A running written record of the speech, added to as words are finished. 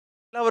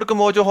എല്ലാവർക്കും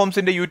ഓജോ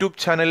ഹോംസിന്റെ യൂട്യൂബ്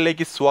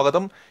ചാനലിലേക്ക്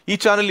സ്വാഗതം. ഈ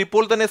ചാനൽ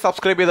ഇപ്പോൾ തന്നെ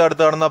സബ്സ്ക്രൈബ് ചെയ്ത്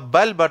അടുത്ത് കാണുന്ന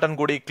ബെൽ ബട്ടൺ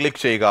കൂടി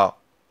ക്ലിക്ക് ചെയ്യുക.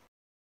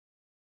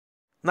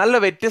 നല്ല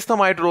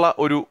വ്യത്യസ്തമായിട്ടുള്ള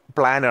ഒരു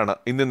പ്ലാനാണ്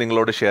ഇന്ന്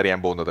നിങ്ങളോട് ഷെയർ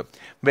ചെയ്യാൻ പോകുന്നത്.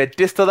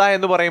 വ്യത്യസ്തത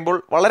എന്ന് പറയുമ്പോൾ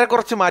വളരെ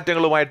കുറച്ച്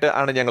മാറ്റങ്ങളുമായിട്ട്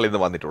ആണ് ഞങ്ങൾ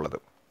ഇന്ന് വന്നിട്ടുള്ളത്.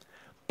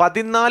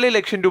 14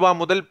 ലക്ഷം രൂപ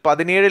മുതൽ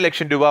 17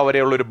 ലക്ഷം രൂപ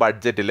വരെയുള്ള ഒരു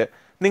ബഡ്ജറ്റിൽ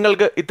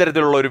നിങ്ങൾക്ക്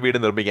ഇത്തരത്തിലുള്ള ഒരു വീട്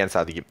നിർമ്മിക്കാൻ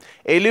സാധിക്കും.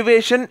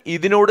 എലിവേഷൻ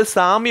ഇതിനോട്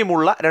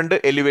സാമ്യമുള്ള 2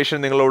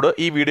 എലിവേഷൻ നിങ്ങളോട്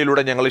ഈ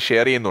വീഡിയോയിലൂടെ ഞങ്ങൾ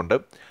ഷെയർ ചെയ്യുന്നുണ്ട്.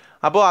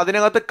 അപ്പോൾ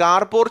അതിനകത്ത്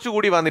കാർ പോർച്ച്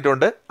കൂടി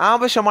വന്നിട്ടുണ്ട്.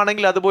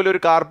 ആവശ്യമാണെങ്കിൽ അതുപോലെ ഒരു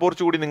കാർ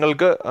പോർച്ച് കൂടി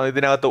നിങ്ങൾക്ക്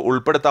ഇതിനകത്ത്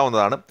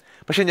ഉൾപ്പെടുത്താവുന്നതാണ്.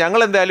 പക്ഷേ ഞങ്ങൾ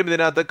എന്തായാലും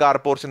ഇതിനകത്ത് കാർ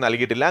പോർച്ച്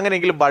നൽകിയിട്ടില്ല.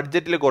 അങ്ങനെയെങ്കിൽ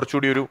ബഡ്ജറ്റിൽ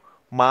കുറച്ചുകൂടി ഒരു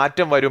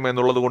മാറ്റം വരും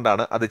എന്നുള്ളത്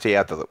കൊണ്ടാണ് അത്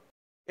ചെയ്യാത്തത്.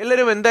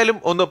 എല്ലാവരും എന്തായാലും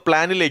ഒന്ന്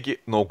പ്ലാനിലേക്ക്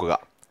നോക്കുക.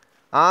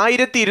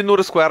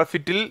 1200 സ്ക്വയർ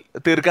ഫീറ്റിൽ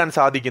തീർക്കാൻ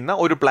സാധിക്കുന്ന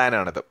ഒരു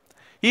പ്ലാനാണിത്.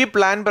 ഈ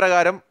പ്ലാൻ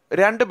പ്രകാരം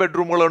 2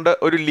 ബെഡ്റൂമുകളുണ്ട്,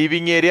 ഒരു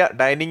living area,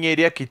 dining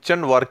area, kitchen,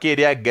 work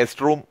area,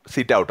 guest room,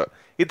 sit out,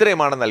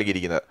 ഇത്രയുമാണ്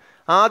നൽകിയിരിക്കുന്നത്.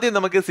 ആദ്യം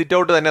നമുക്ക് സിറ്റ്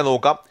ഔട്ട് തന്നെ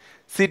നോക്കാം.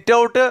 സിറ്റ്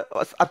ഔട്ട്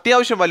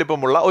അത്യാവശ്യം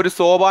വലിപ്പമുള്ള ഒരു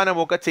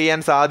സോപാനമൊക്കെ ചെയ്യാൻ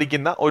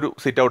സാധിക്കുന്ന ഒരു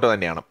സിറ്റ് ഔട്ട്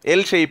തന്നെയാണ്.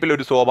 എൽ ഷേപ്പിൽ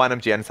ഒരു സോപാനം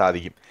ചെയ്യാൻ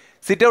സാധിക്കും.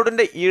 സിറ്റ്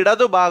ഔട്ടിൻ്റെ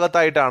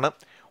ഇടതുഭാഗത്തായിട്ടാണ്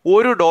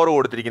ഒരു ഡോർ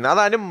കൊടുത്തിരിക്കുന്നത്.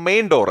 അതാണ്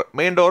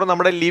മെയിൻ ഡോർ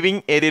നമ്മുടെ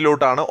ലിവിംഗ്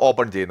ഏരിയയിലോട്ടാണ്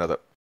ഓപ്പൺ ചെയ്യുന്നത്.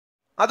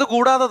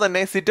 അതുകൂടാതെ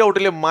തന്നെ സിറ്റ്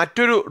ഔട്ടിൽ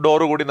മറ്റൊരു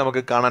ഡോർ കൂടി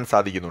നമുക്ക് കാണാൻ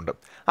സാധിക്കുന്നുണ്ട്.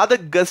 അത്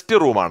ഗസ്റ്റ്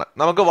റൂമാണ്.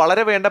 നമുക്ക്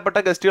വളരെ വേണ്ടപ്പെട്ട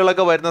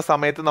ഗസ്റ്റുകളൊക്കെ വരുന്ന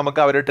സമയത്ത്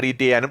നമുക്ക് അവരെ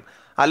ട്രീറ്റ് ചെയ്യാനും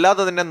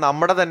അല്ലാതെ തന്നെ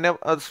നമ്മുടെ തന്നെ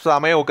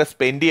സമയമൊക്കെ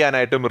സ്പെൻഡ്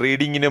ചെയ്യാനായിട്ടും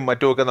റീഡിങ്ങിനും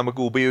മറ്റുമൊക്കെ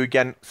നമുക്ക്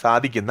ഉപയോഗിക്കാൻ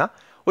സാധിക്കുന്ന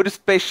ഒരു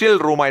സ്പെഷ്യൽ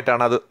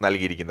റൂമായിട്ടാണ് അത്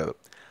നൽകിയിരിക്കുന്നത്.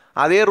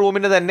 അതേ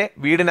റൂമിന് തന്നെ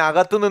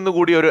വീടിനകത്തു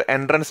നിന്നുകൂടി ഒരു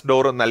എൻട്രൻസ്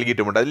ഡോർ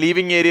നൽകിയിട്ടുമുണ്ട്.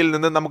 ലിവിംഗ് ഏരിയയിൽ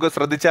നിന്ന് നമുക്ക്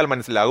ശ്രദ്ധിച്ചാൽ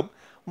മനസ്സിലാകും.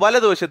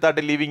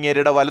 വലതുവശത്തായിട്ട് ലിവിംഗ്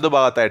ഏരിയയുടെ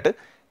വലതുഭാഗത്തായിട്ട്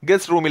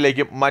ഗസ്റ്റ്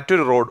റൂമിലേക്ക്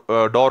മറ്റൊരു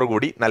ഡോർ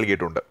കൂടി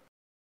നൽകിയിട്ടുണ്ട്.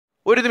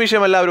 ഒരു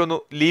നിമിഷം എല്ലാവരും ഒന്ന്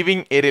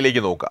ലിവിംഗ്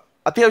ഏരിയയിലേക്ക് നോക്കുക.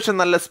 അത്യാവശ്യം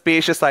നല്ല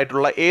സ്പേഷ്യസ്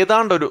ആയിട്ടുള്ള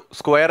ഏതാണ്ടൊരു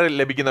സ്ക്വയറിൽ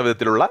ലഭിക്കുന്ന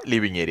വിധത്തിലുള്ള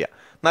ലിവിംഗ് ഏരിയ.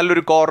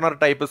 നല്ലൊരു കോർണർ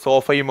ടൈപ്പ്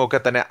സോഫയും ഒക്കെ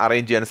തന്നെ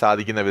അറേഞ്ച് ചെയ്യാൻ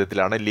സാധിക്കുന്ന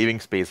വിധത്തിലാണ്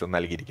ലിവിംഗ് സ്പേസ്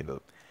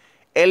നൽകിയിരിക്കുന്നത്.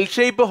 എൽ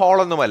ഷേപ്പ്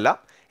ഹാളൊന്നുമല്ല,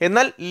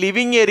 എന്നാൽ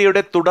ലിവിംഗ്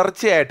ഏരിയയുടെ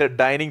തുടർച്ചയായിട്ട്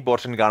ഡൈനിങ്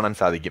പോർഷൻ കാണാൻ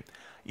സാധിക്കും.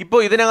 ഇപ്പോൾ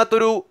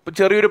ഇതിനകത്തൊരു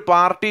ചെറിയൊരു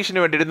പാർട്ടീഷന്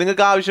വേണ്ടിയിട്ട്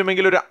നിങ്ങൾക്ക്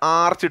ആവശ്യമെങ്കിൽ ഒരു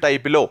ആർച്ച്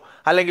ടൈപ്പിലോ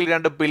അല്ലെങ്കിൽ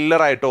 2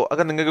 പില്ലറായിട്ടോ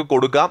ഒക്കെ നിങ്ങൾക്ക്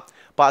കൊടുക്കാം.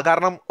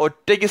 കാരണം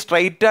ഒറ്റയ്ക്ക്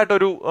സ്ട്രൈറ്റ്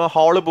ആയിട്ടൊരു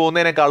ഹാള്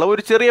പോകുന്നതിനേക്കാളും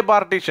ഒരു ചെറിയ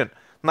പാർട്ടീഷൻ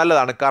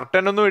നല്ലതാണ്.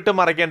 കർട്ടനൊന്നും ഇട്ട്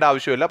മറയ്ക്കേണ്ട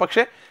ആവശ്യമില്ല.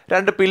 പക്ഷേ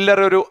 2 പില്ലർ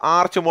ഒരു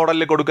ആർച്ച്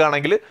മോഡലിൽ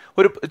കൊടുക്കുകയാണെങ്കിൽ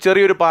ഒരു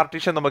ചെറിയൊരു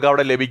പാർട്ടീഷൻ നമുക്ക്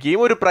അവിടെ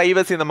ലഭിക്കുകയും ഒരു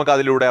പ്രൈവസി നമുക്ക്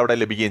അതിലൂടെ അവിടെ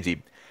ലഭിക്കുകയും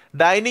ചെയ്യും.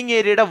 ഡൈനിങ്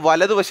ഏരിയയുടെ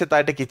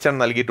വലതുവശത്തായിട്ട് കിച്ചൺ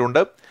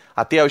നൽകിയിട്ടുണ്ട്.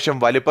 അത്യാവശ്യം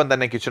വലിപ്പം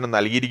തന്നെ കിച്ചൺ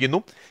നൽകിയിരിക്കുന്നു.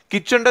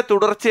 കിച്ചണിൻ്റെ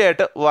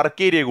തുടർച്ചയായിട്ട്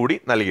വർക്ക് ഏരിയ കൂടി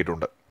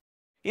നൽകിയിട്ടുണ്ട്.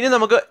 ഇനി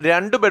നമുക്ക്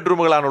 2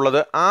 ബെഡ്റൂമുകളാണുള്ളത്.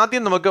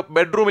 ആദ്യം നമുക്ക്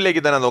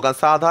ബെഡ്റൂമിലേക്ക് തന്നെ നോക്കാം.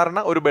 സാധാരണ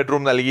ഒരു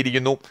ബെഡ്റൂം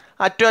നൽകിയിരിക്കുന്നു.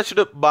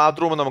 അറ്റാച്ച്ഡ്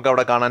ബാത്റൂം നമുക്ക്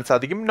അവിടെ കാണാൻ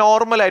സാധിക്കും.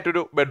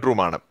 നോർമലായിട്ടൊരു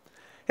ബെഡ്റൂമാണ്.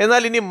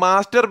 എന്നാൽ ഇനി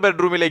മാസ്റ്റർ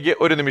ബെഡ്റൂമിലേക്ക്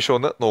ഒരു നിമിഷം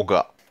ഒന്ന് നോക്കുക.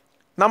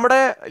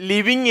 നമ്മുടെ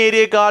ലിവിംഗ്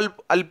ഏരിയയേക്കാൾ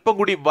അല്പം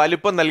കൂടി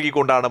വലിപ്പം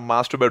നൽകിക്കൊണ്ടാണ്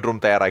മാസ്റ്റർ ബെഡ്റൂം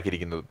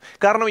തയ്യാറാക്കിയിരിക്കുന്നത്.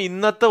 കാരണം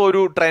ഇന്നത്തെ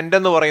ഒരു ട്രെൻഡ്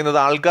എന്ന് പറയുന്നത്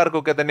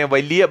ആൾക്കാർക്കൊക്കെ തന്നെ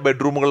വലിയ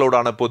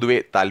ബെഡ്റൂമുകളോടാണ് പൊതുവെ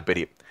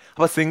താല്പര്യം.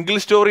 അപ്പോൾ സിംഗിൾ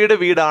സ്റ്റോറിയുടെ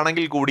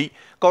വീടാണെങ്കിൽ കൂടി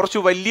കുറച്ച്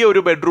വലിയ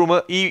ഒരു ബെഡ്റൂം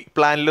ഈ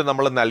പ്ലാനിൽ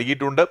നമ്മൾ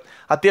നൽകിയിട്ടുണ്ട്.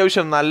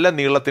 അത്യാവശ്യം നല്ല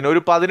നീളത്തിന്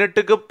ഒരു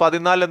 18ക്ക്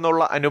 14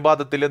 എന്നുള്ള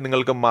അനുപാതത്തിൽ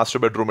നിങ്ങൾക്ക്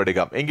മാസ്റ്റർ ബെഡ്റൂം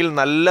എടുക്കാം. എങ്കിൽ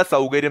നല്ല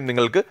സൗകര്യം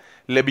നിങ്ങൾക്ക്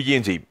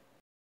ലഭിക്കുകയും ചെയ്യും.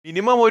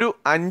 മിനിമം ഒരു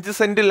 5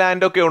 സെൻറ്റ്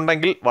ലാൻഡൊക്കെ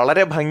ഉണ്ടെങ്കിൽ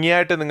വളരെ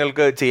ഭംഗിയായിട്ട്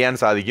നിങ്ങൾക്ക് ചെയ്യാൻ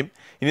സാധിക്കും.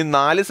 ഇനി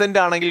 4 സെൻറ്റ്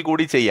ആണെങ്കിൽ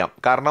കൂടി ചെയ്യാം.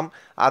 കാരണം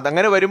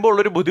അതങ്ങനെ വരുമ്പോൾ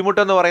ഉള്ളൊരു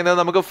ബുദ്ധിമുട്ടെന്ന് പറയുന്നത്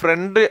നമുക്ക്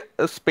ഫ്രണ്ട്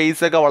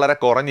സ്പേസ് ഒക്കെ വളരെ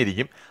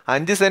കുറഞ്ഞിരിക്കും.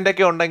 5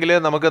 സെൻറ്റൊക്കെ ഉണ്ടെങ്കിൽ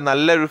നമുക്ക്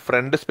നല്ലൊരു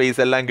ഫ്രണ്ട്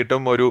സ്പേസ് എല്ലാം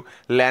കിട്ടും. ഒരു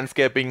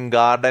ലാൻഡ്സ്കേപ്പിംഗ്,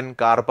 ഗാർഡൻ,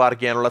 കാർ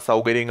പാർക്ക് ചെയ്യാനുള്ള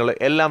സൗകര്യങ്ങൾ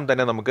എല്ലാം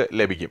തന്നെ നമുക്ക്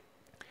ലഭിക്കും.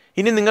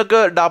 ഇനി നിങ്ങൾക്ക്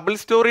ഡബിൾ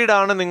സ്റ്റോറീഡ്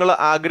ആണ് നിങ്ങൾ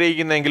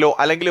ആഗ്രഹിക്കുന്നതെങ്കിലോ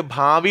അല്ലെങ്കിൽ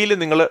ഭാവിയിൽ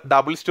നിങ്ങൾ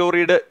ഡബിൾ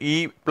സ്റ്റോറീഡ് ഈ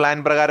പ്ലാൻ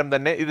പ്രകാരം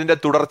തന്നെ ഇതിൻ്റെ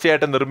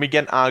തുടർച്ചയായിട്ട്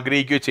നിർമ്മിക്കാൻ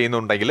ആഗ്രഹിക്കുകയോ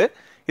ചെയ്യുന്നുണ്ടെങ്കിൽ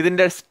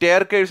ഇതിൻ്റെ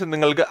സ്റ്റെയർകേഴ്സ്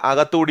നിങ്ങൾക്ക്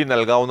അകത്തുകൂടി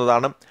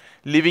നൽകാവുന്നതാണ്.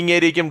 ലിവിംഗ്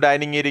ഏരിയയ്ക്കും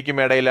ഡൈനിങ്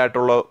ഏരിയയ്ക്കും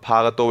ഇടയിലായിട്ടുള്ള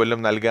ഭാഗത്തോ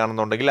വല്ലതും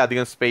നൽകുകയാണെന്നുണ്ടെങ്കിൽ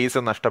അധികം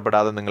സ്പേസ്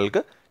നഷ്ടപ്പെടാതെ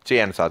നിങ്ങൾക്ക്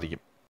ചെയ്യാൻ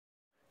സാധിക്കും.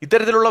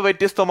 ഇത്തരത്തിലുള്ള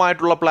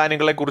വ്യത്യസ്തമായിട്ടുള്ള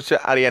പ്ലാനുകളെക്കുറിച്ച്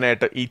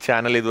അറിയാനായിട്ട് ഈ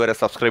ചാനൽ ഇതുവരെ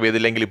സബ്സ്ക്രൈബ്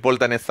ചെയ്തില്ലെങ്കിൽ ഇപ്പോൾ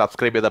തന്നെ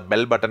സബ്സ്ക്രൈബ് ചെയ്ത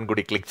ബെൽ ബട്ടൺ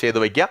കൂടി ക്ലിക്ക്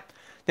ചെയ്ത് വയ്ക്കുക.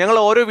 ഞങ്ങൾ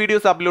ഓരോ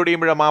വീഡിയോസ് അപ്ലോഡ്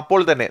ചെയ്യുമ്പോഴും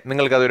അപ്പോൾ തന്നെ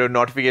നിങ്ങൾക്ക് അതൊരു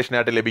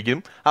നോട്ടിഫിക്കേഷനായിട്ട് ലഭിക്കും.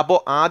 അപ്പോൾ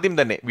ആദ്യം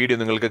തന്നെ വീഡിയോ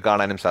നിങ്ങൾക്ക്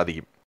കാണാനും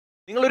സാധിക്കും.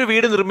 നിങ്ങളൊരു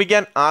വീട്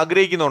നിർമ്മിക്കാൻ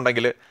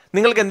ആഗ്രഹിക്കുന്നുണ്ടെങ്കിൽ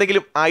നിങ്ങൾക്ക്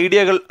എന്തെങ്കിലും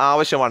ഐഡിയകൾ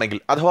ആവശ്യമാണെങ്കിൽ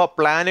അഥവാ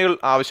പ്ലാനുകൾ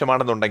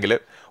ആവശ്യമാണെന്നുണ്ടെങ്കിൽ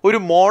ഒരു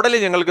മോഡൽ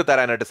ഞങ്ങൾക്ക്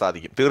തരാനായിട്ട്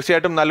സാധിക്കും.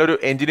 തീർച്ചയായിട്ടും നല്ലൊരു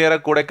എഞ്ചിനീയറെ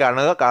കൂടെ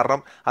കാണുക. കാരണം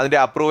അതിൻ്റെ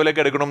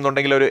അപ്രൂവലൊക്കെ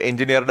എടുക്കണമെന്നുണ്ടെങ്കിൽ ഒരു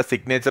എഞ്ചിനീയറുടെ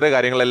സിഗ്നേച്ചർ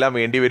കാര്യങ്ങളെല്ലാം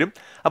വേണ്ടി വരും.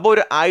 അപ്പോൾ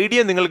ഒരു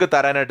ഐഡിയ നിങ്ങൾക്ക്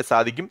തരാനായിട്ട്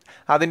സാധിക്കും.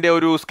 അതിൻ്റെ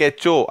ഒരു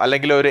സ്കെച്ചോ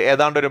അല്ലെങ്കിൽ ഒരു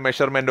ഏതാണ്ടൊരു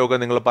മെഷർമെൻറ്റോ ഒക്കെ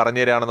നിങ്ങൾ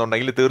പറഞ്ഞു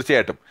തരികയാണെന്നുണ്ടെങ്കിൽ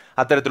തീർച്ചയായിട്ടും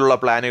അത്തരത്തിലുള്ള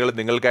പ്ലാനുകൾ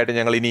നിങ്ങൾക്കായിട്ട്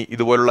ഞങ്ങൾ ഇനി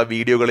ഇതുപോലുള്ള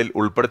വീഡിയോകളിൽ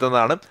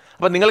ഉൾപ്പെടുത്തുന്നതാണ്.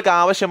 അപ്പോൾ നിങ്ങൾക്ക്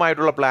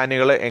ആവശ്യമായിട്ടുള്ള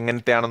പ്ലാനുകൾ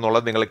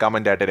എങ്ങനത്തെയാണെന്നുള്ളത് നിങ്ങൾ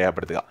കമൻറ്റായിട്ട്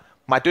രേഖപ്പെടുത്തുക.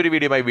 മറ്റൊരു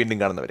വീഡിയോയുമായി വീണ്ടും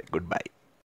കാണുന്നവരെ ഗുഡ് ബൈ.